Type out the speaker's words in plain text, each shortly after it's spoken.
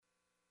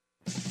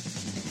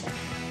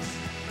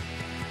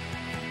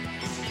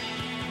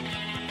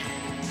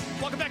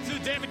Back to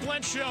the David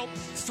Glenn Show.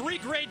 Three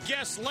great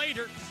guests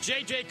later.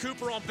 J.J.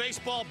 Cooper on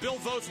baseball. Bill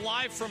Voth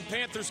live from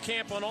Panthers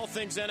camp on all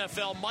things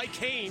NFL. Mike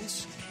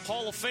Haynes,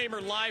 Hall of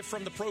Famer, live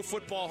from the Pro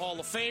Football Hall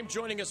of Fame.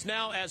 Joining us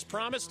now, as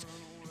promised,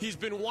 he's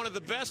been one of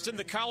the best in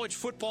the college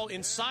football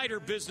insider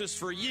business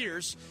for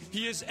years.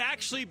 He is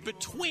actually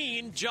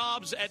between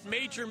jobs at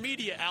major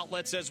media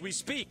outlets as we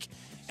speak.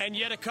 And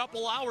yet a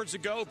couple hours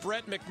ago,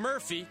 Brett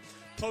McMurphy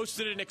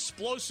posted an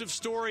explosive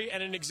story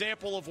and an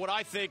example of what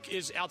I think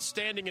is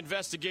outstanding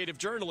investigative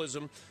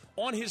journalism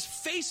on his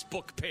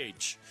Facebook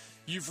page.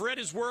 You've read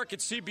his work at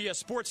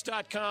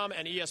CBSSports.com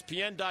and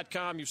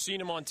ESPN.com. You've seen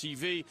him on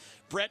TV.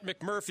 Brett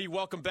McMurphy,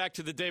 welcome back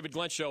to the David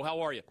Glenn Show. How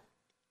are you?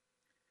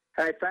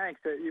 Hey, thanks.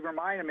 You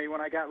reminded me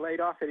when I got laid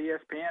off at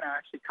ESPN, I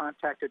actually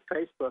contacted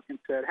Facebook and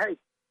said, hey,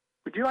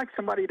 would you like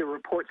somebody to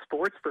report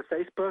sports for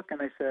Facebook? And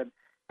they said,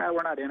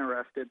 we're not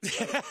interested.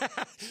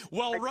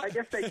 Well, I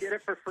guess they get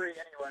it for free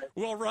anyway.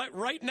 Well,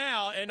 right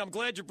now, and I'm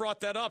glad you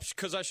brought that up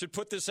because I should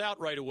put this out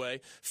right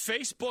away,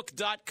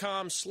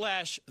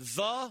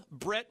 Facebook.com/the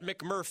Brett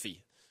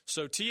McMurphy.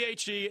 So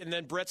THE and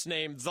then Brett's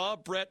name, the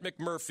Brett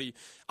McMurphy.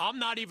 I'm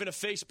not even a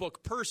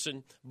Facebook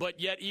person, but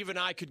yet even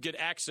I could get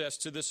access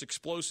to this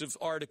explosive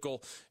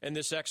article and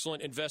this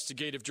excellent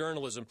investigative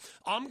journalism.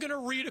 I'm going to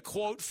read a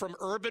quote from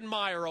Urban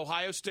Meyer,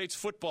 Ohio State's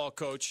football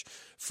coach,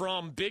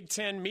 from Big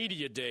Ten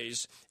Media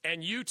Days,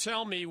 and you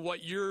tell me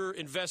what your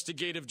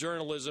investigative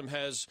journalism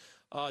has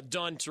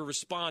done to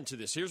respond to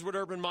this. Here's what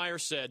Urban Meyer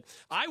said.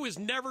 I was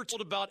never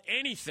told about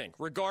anything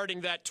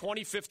regarding those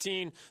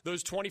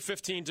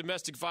 2015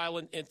 domestic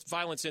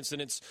violence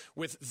incidents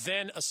with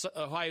then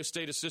Ohio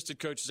State assistant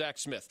coach Zach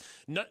Smith.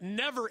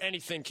 Never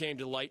anything came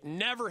to light.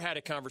 Never had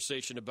a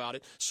conversation about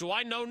it. So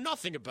I know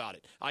nothing about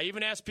it. I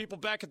even asked people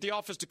back at the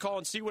office to call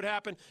and see what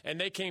happened, and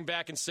they came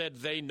back and said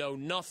they know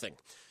nothing.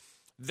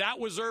 That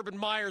was Urban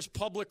Meyer's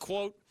public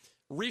quote.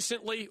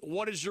 Recently,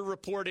 what is your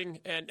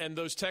reporting and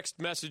those text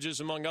messages,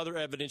 among other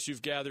evidence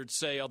you've gathered,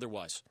 say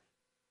otherwise?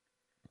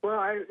 Well,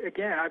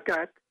 I've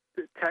got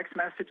text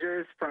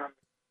messages from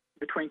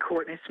between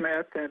Courtney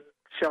Smith and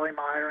Shelley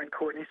Meyer and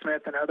Courtney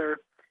Smith and other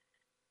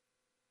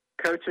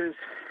coaches'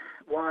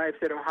 wives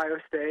at Ohio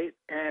State,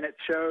 and it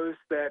shows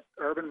that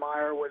Urban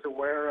Meyer was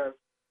aware of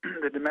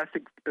the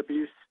domestic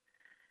abuse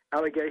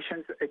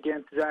allegations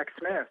against Zach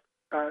Smith.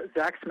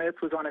 Zach Smith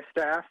was on his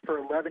staff for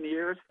 11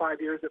 years, 5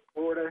 years at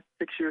Florida,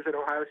 6 years at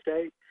Ohio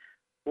State.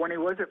 When he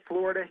was at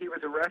Florida, he was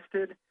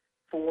arrested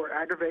for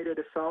aggravated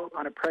assault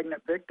on a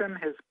pregnant victim.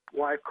 His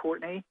wife,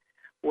 Courtney,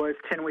 was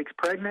 10 weeks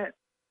pregnant.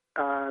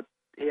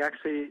 He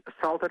actually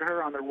assaulted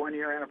her on their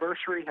one-year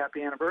anniversary.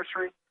 Happy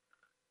anniversary.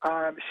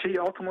 She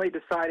ultimately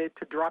decided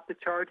to drop the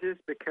charges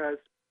because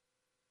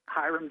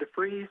Hiram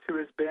DeFries, who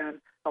has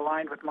been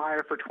aligned with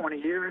Meyer for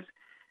 20 years,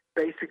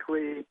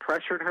 basically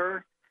pressured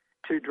her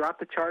to drop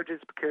the charges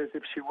because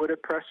if she would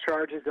have pressed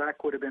charges,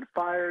 Zach would have been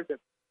fired. If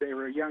they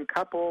were a young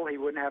couple, he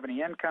wouldn't have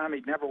any income.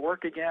 He'd never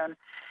work again.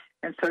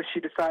 And so she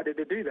decided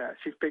to do that.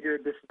 She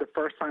figured this is the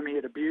first time he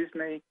had abused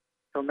me.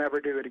 He'll never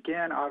do it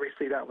again.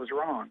 Obviously, that was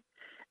wrong.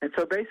 And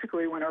so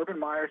basically when Urban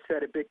Meyer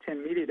said at Big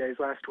Ten Media Days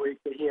last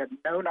week that he had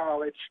no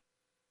knowledge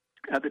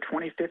of the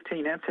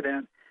 2015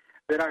 incident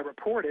that I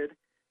reported,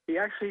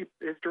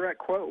 his direct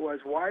quote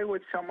was, why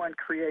would someone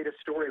create a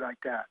story like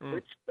that?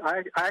 Which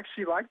I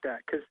actually like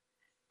that because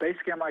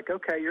basically, I'm like,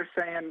 okay, you're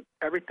saying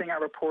everything I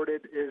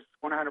reported is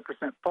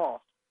 100%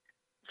 false.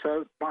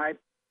 So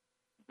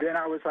then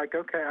I was like,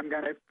 okay, I'm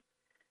going to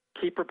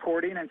keep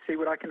reporting and see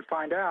what I can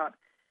find out.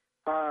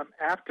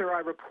 After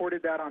I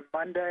reported that on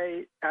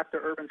Monday, after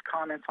Urban's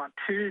comments on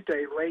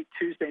Tuesday, late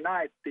Tuesday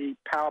night, the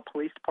Powell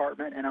Police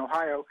Department in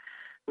Ohio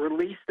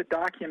released the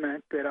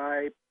document that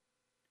I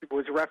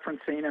was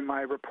referencing in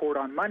my report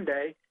on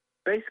Monday,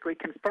 basically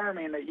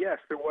confirming that, yes,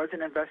 there was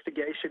an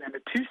investigation into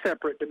two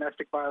separate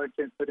domestic violence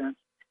incidents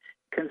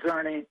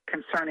concerning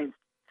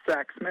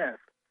Zach Smith.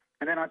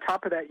 And then on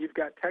top of that, you've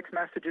got text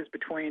messages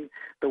between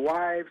the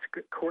wives.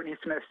 Courtney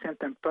Smith sent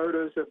them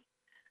photos of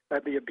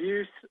the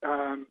abuse.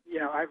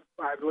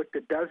 I've looked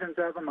at dozens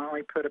of them. I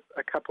only put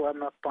a couple of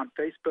them up on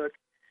Facebook.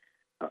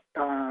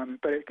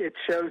 But it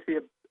shows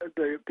the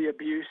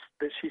abuse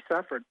that she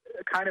suffered.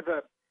 Kind of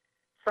a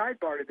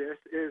sidebar to this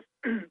is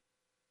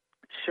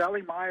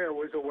Shelley Meyer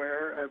was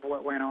aware of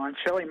what went on.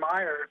 Shelley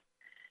Meyer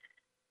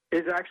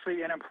is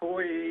actually an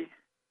employee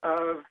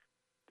of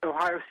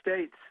Ohio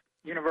State's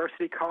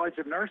University College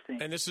of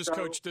Nursing. And this is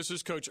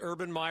Coach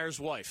Urban Meyer's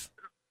wife.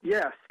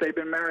 Yes, they've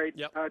been married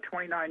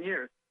 29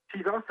 years.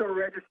 She's also a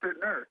registered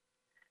nurse.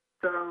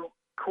 So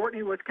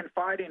Courtney was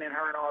confiding in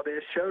her and all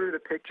this, showed her the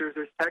pictures.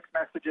 There's text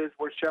messages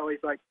where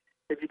Shelley's like,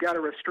 if you got a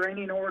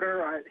restraining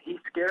order, he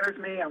scares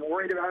me, I'm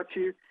worried about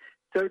you.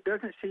 So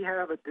doesn't she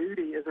have a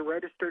duty as a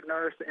registered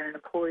nurse and an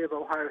employee of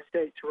Ohio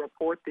State to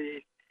report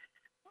these?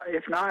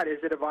 If not,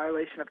 is it a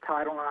violation of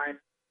Title IX?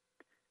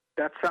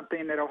 That's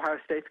something that Ohio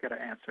State's got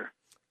to answer.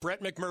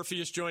 Brett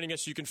McMurphy is joining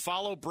us. You can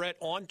follow Brett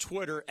on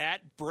Twitter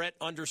at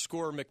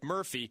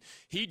Brett_McMurphy.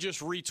 He just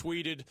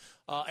retweeted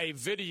a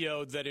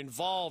video that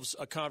involves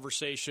a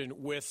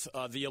conversation with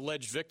the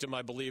alleged victim,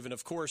 I believe. And,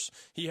 of course,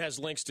 he has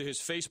links to his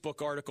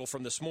Facebook article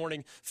from this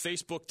morning.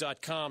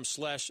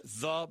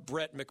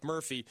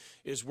 Facebook.com/TheBrettMcMurphy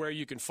is where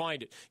you can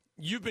find it.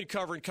 You've been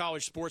covering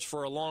college sports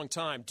for a long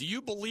time. Do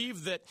you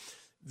believe that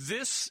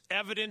this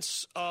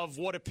evidence of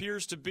what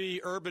appears to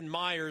be Urban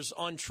Meyer's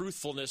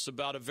untruthfulness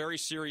about a very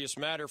serious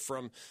matter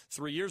from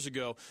 3 years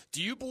ago,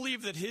 do you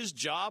believe that his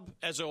job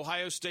as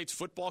Ohio State's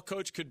football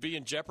coach could be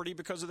in jeopardy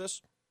because of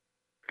this?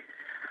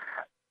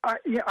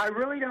 Yeah, I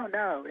really don't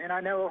know, and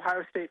I know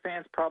Ohio State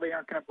fans probably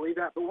aren't going to believe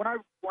that. But when I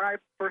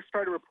first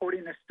started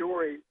reporting this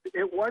story,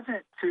 it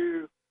wasn't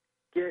to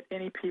get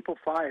any people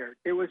fired.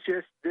 It was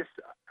just this: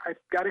 I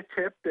got a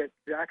tip that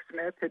Zach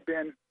Smith had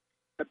been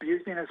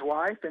abusing his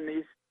wife, and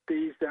these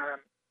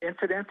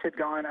incidents had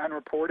gone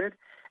unreported.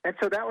 And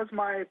so that was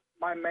my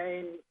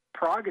main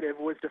prerogative,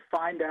 was to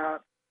find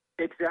out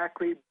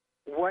exactly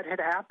what had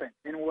happened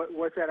and what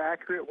was that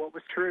accurate, what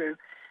was true.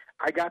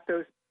 I got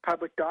those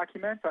public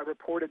documents, I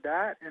reported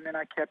that, and then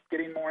I kept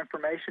getting more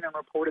information and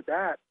reported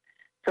that.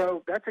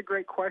 So that's a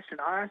great question.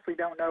 I honestly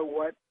don't know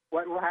what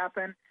will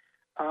happen.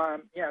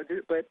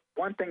 But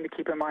one thing to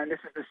keep in mind, this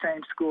is the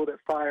same school that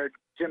fired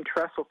Jim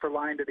Tressel for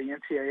lying to the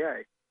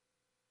NCAA.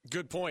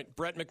 Good point.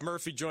 Brett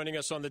McMurphy joining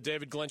us on the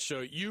David Glenn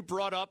Show. You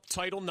brought up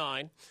Title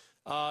IX.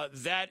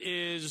 That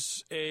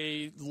is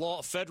a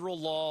federal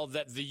law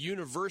that the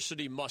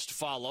university must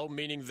follow,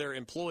 meaning their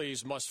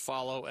employees must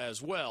follow as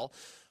well.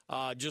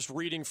 Just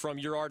reading from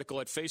your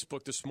article at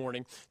Facebook this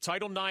morning,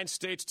 Title IX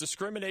states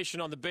discrimination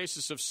on the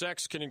basis of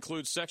sex can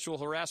include sexual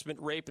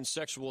harassment, rape, and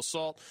sexual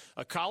assault.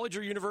 A college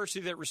or university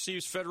that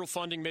receives federal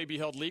funding may be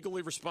held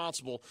legally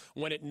responsible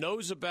when it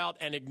knows about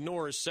and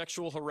ignores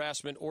sexual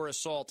harassment or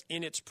assault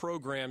in its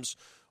programs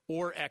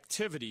or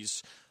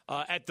activities.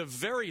 At the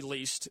very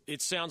least,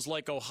 it sounds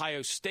like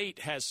Ohio State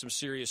has some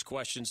serious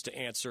questions to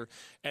answer,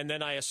 and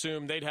then I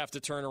assume they'd have to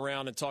turn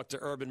around and talk to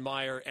Urban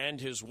Meyer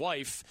and his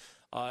wife.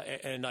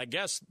 And I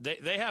guess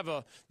they have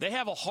a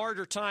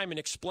harder time in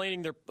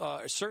explaining their.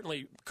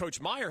 Certainly, Coach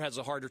Meyer has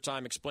a harder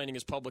time explaining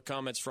his public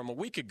comments from a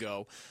week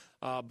ago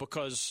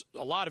because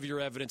a lot of your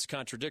evidence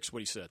contradicts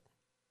what he said.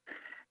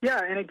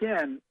 Yeah, and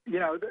again,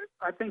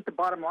 I think the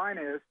bottom line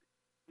is,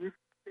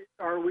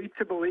 are we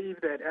to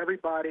believe that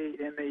everybody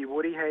in the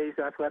Woody Hayes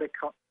Athletic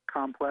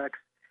Complex,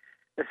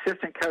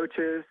 assistant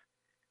coaches,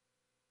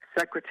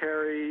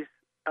 secretaries,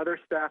 other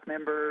staff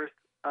members,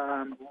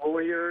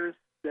 lawyers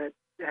that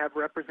have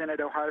represented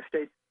Ohio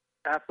State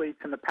athletes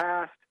in the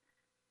past,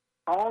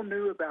 all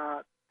knew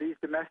about these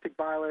domestic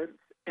violence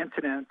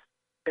incidents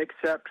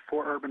except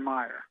for Urban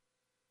Meyer?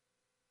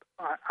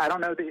 I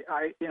don't know.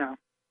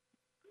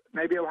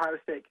 Maybe Ohio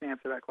State can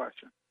answer that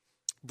question.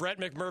 Brett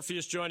McMurphy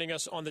is joining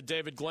us on the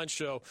David Glenn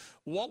Show.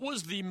 What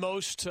was the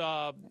most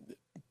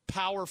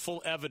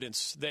powerful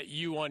evidence that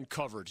you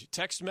uncovered?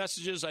 Text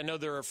messages? I know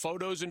there are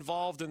photos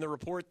involved in the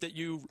report that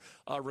you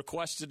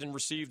requested and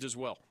received as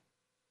well.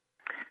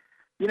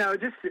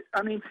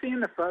 Seeing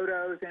the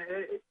photos, and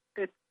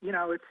it's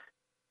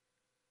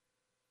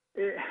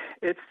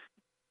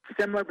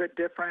similar but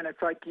different.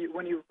 It's like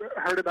when you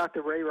heard about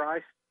the Ray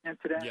Rice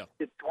incident, yeah.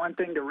 It's one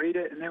thing to read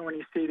it, and then when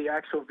you see the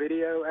actual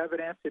video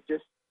evidence, it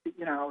just,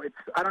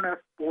 I don't know if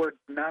we're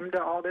numb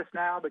to all this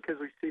now because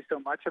we see so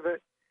much of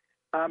it,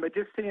 but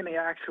just seeing the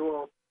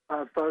actual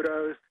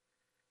photos,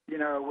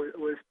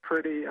 was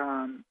pretty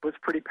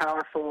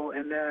powerful,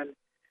 and then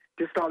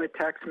just all the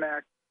text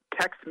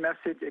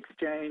message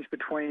exchange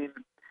between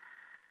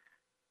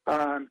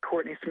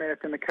Courtney Smith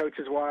and the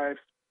coach's wives,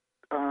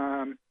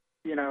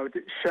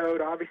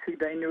 showed obviously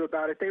they knew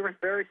about it. They were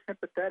very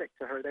sympathetic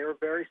to her. They were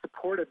very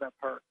supportive of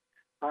her.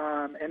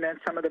 And then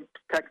some of the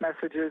text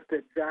messages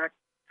that Zach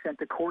sent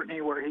to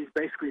Courtney where he's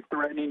basically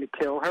threatening to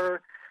kill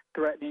her,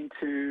 threatening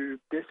to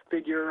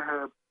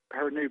disfigure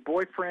her new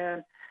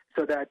boyfriend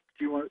so that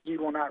you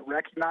will not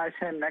recognize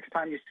him next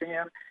time you see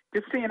him.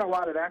 Just seeing a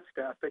lot of that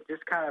stuff. It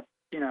just kind of,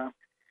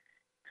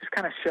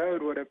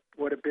 showed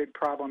what a big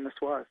problem this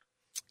was.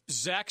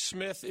 Zach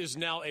Smith is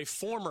now a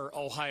former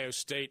Ohio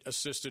State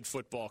assistant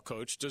football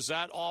coach. Does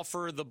that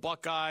offer the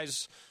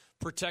Buckeyes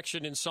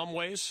protection in some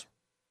ways?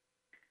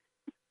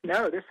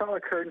 No, this all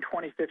occurred in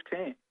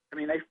 2015. I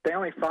mean, they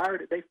only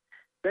fired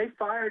they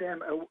fired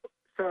him.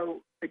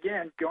 So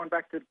again, going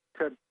back to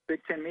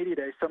Big Ten Media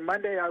Day. So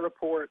Monday I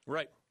report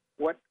right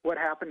what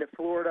happened at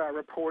Florida. I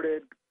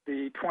reported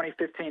the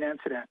 2015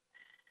 incident.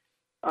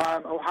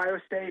 Ohio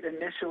State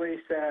initially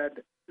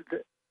said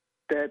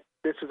that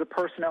this was a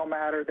personnel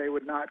matter. They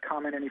would not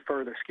comment any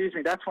further. Excuse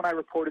me. That's when I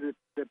reported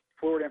the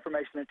Florida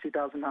information in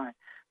 2009.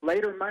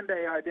 Later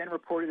Monday, I then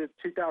reported the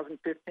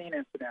 2015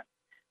 incident.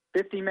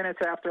 50 minutes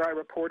after I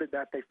reported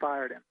that, they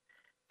fired him.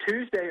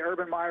 Tuesday,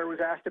 Urban Meyer was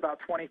asked about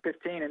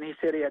 2015, and he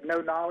said he had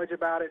no knowledge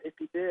about it. If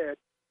he did,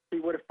 he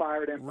would have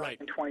fired him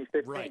in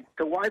 2015. Right.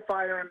 So why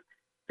fire him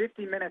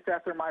 50 minutes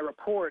after my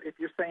report if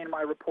you're saying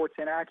my report's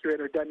inaccurate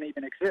or doesn't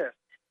even exist?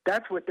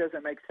 That's what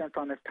doesn't make sense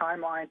on this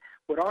timeline.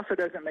 What also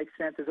doesn't make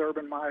sense is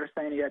Urban Meyer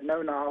saying he had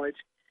no knowledge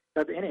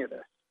of any of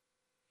this.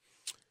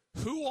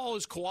 Who all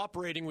is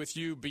cooperating with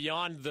you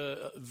beyond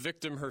the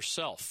victim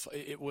herself?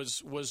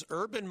 Was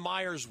Urban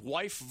Meyer's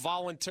wife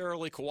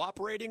voluntarily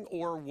cooperating,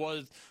 or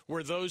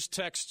were those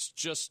texts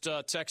just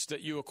texts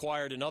that you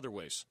acquired in other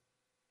ways?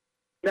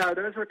 No,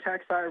 those were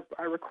texts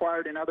I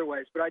required in other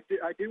ways. But I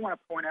do want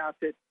to point out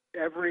that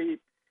every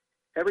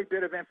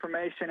bit of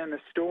information in the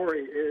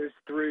story is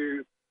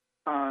through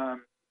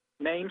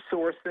name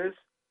sources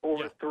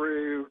or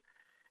through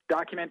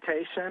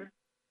documentation.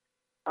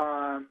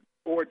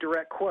 Or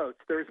direct quotes.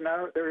 There is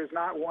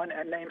not one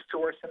name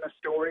source in the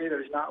story.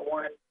 There's not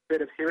one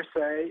bit of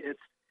hearsay.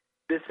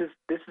 This is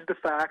the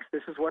facts.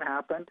 This is what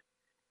happened,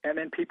 and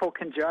then people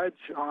can judge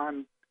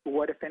on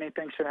what, if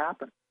anything, should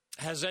happen.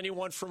 Has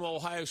anyone from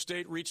Ohio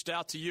State reached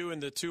out to you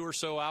in the 2 or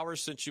so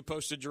hours since you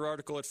posted your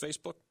article at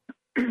Facebook?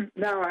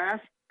 No, I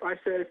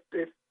said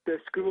if the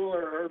school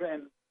or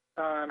Urban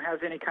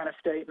has any kind of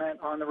statement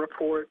on the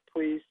report,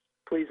 please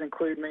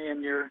include me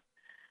in your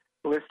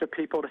list of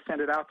people to send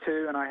it out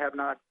to, and I have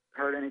not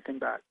heard anything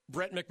back.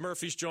 Brett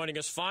McMurphy's joining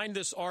us. Find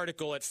this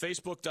article at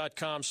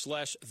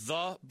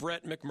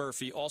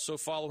facebook.com/TheBrettMcMurphy. Also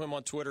follow him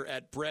on Twitter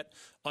at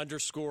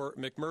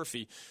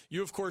Brett_McMurphy.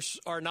 You, of course,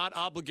 are not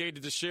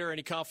obligated to share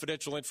any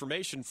confidential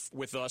information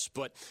with us,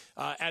 but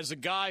as a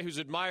guy who's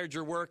admired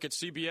your work at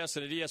CBS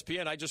and at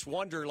ESPN, I just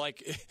wonder,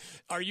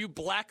 are you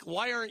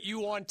why aren't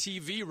you on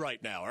TV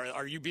right now?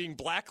 Are you being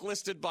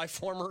blacklisted by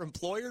former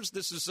employers?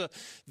 This is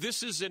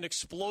an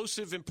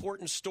explosive,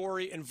 important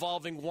story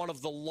involving one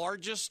of the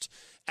largest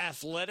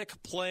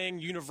athletic playing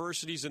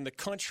universities in the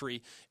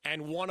country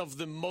and one of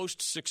the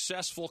most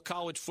successful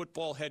college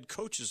football head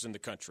coaches in the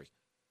country.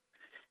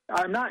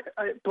 I'm not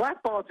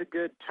blackballed's a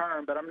good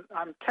term, but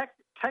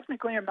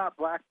technically I'm not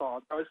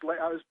blackballed. I was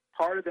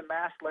part of the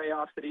mass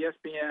layoffs at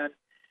ESPN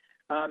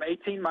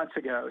 18 months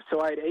ago,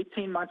 so I had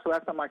 18 months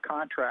left on my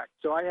contract.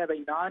 So I have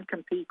a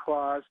non-compete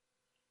clause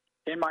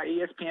in my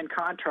ESPN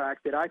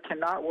contract that I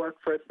cannot work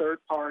for a third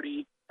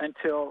party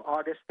until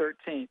August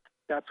 13th.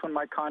 That's when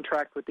my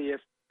contract with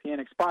ESPN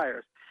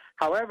expires.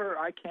 However,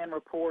 I can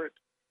report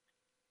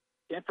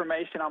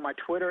information on my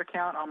Twitter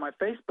account, on my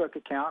Facebook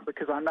account,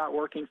 because I'm not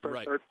working for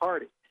a third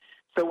party.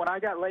 So when I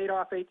got laid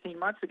off 18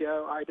 months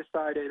ago, I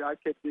decided I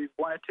could do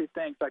one of two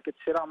things. I could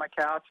sit on my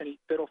couch and eat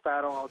fiddle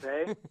faddle all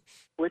day,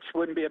 which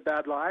wouldn't be a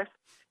bad life,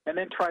 and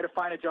then try to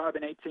find a job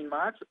in 18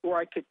 months, or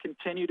I could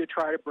continue to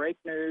try to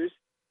break news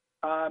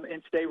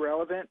and stay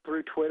relevant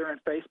through Twitter and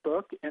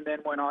Facebook. And then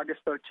when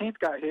August 13th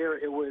got here,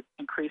 it would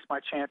increase my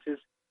chances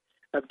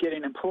of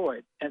getting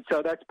employed. And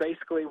so that's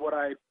basically what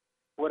I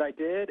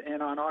did.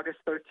 And on August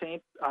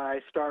 13th,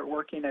 I start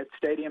working at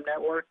Stadium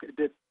Network,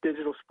 the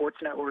digital sports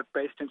network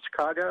based in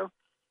Chicago.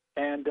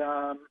 And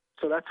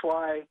so that's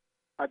why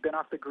I've been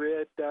off the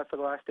grid for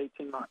the last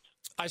 18 months.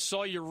 I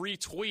saw you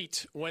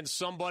retweet when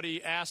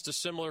somebody asked a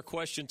similar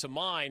question to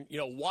mine.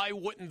 Why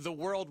wouldn't the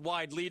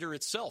worldwide leader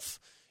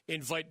itself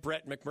invite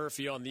Brett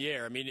McMurphy on the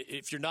air? I mean,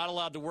 if you're not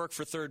allowed to work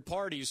for third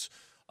parties,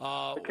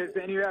 because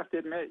then you have to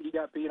admit you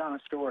got beat on a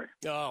story.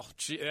 Oh,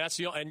 gee,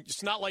 and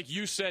it's not like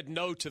you said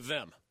no to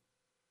them.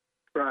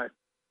 Right.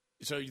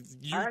 So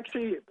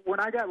when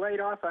I got laid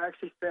off, I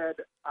actually said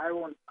I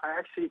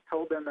actually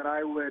told them that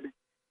I would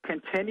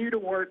continue to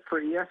work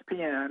for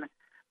ESPN.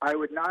 I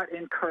would not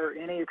incur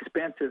any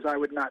expenses. I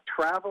would not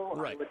travel.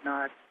 Right. I would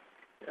not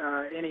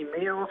any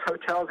meals,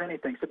 hotels,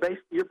 anything. So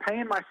you're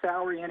paying my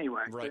salary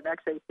anyway for the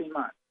next 18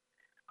 months.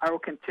 I will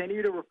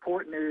continue to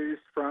report news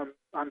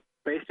I'm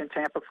based in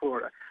Tampa,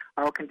 Florida.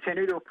 I will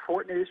continue to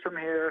report news from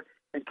here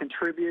and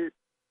contribute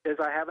as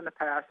I have in the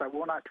past. I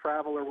will not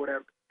travel or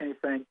whatever,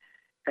 anything.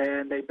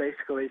 And they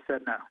basically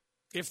said no.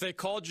 If they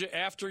called you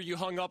after you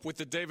hung up with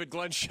the David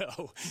Glenn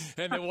show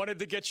and they wanted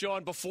to get you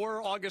on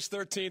before August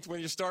 13th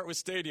when you start with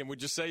Stadium,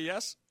 would you say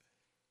yes?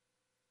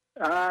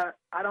 I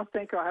don't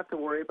think I'll have to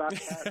worry about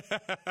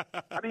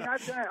that.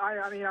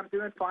 I'm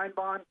doing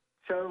Feinbaum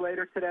show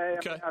later today.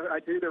 Okay.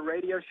 I do the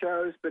radio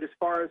shows, but as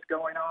far as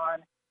going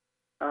on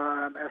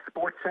at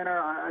Sports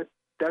Center,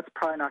 that's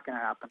probably not going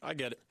to happen. I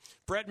get it.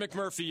 Brett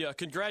McMurphy,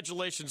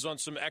 congratulations on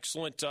some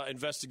excellent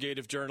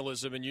investigative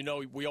journalism, and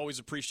we always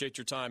appreciate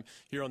your time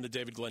here on the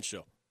David Glenn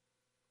Show.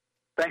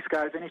 Thanks,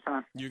 guys.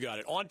 Anytime. You got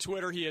it. On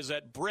Twitter, he is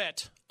at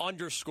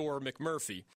Brett_McMurphy.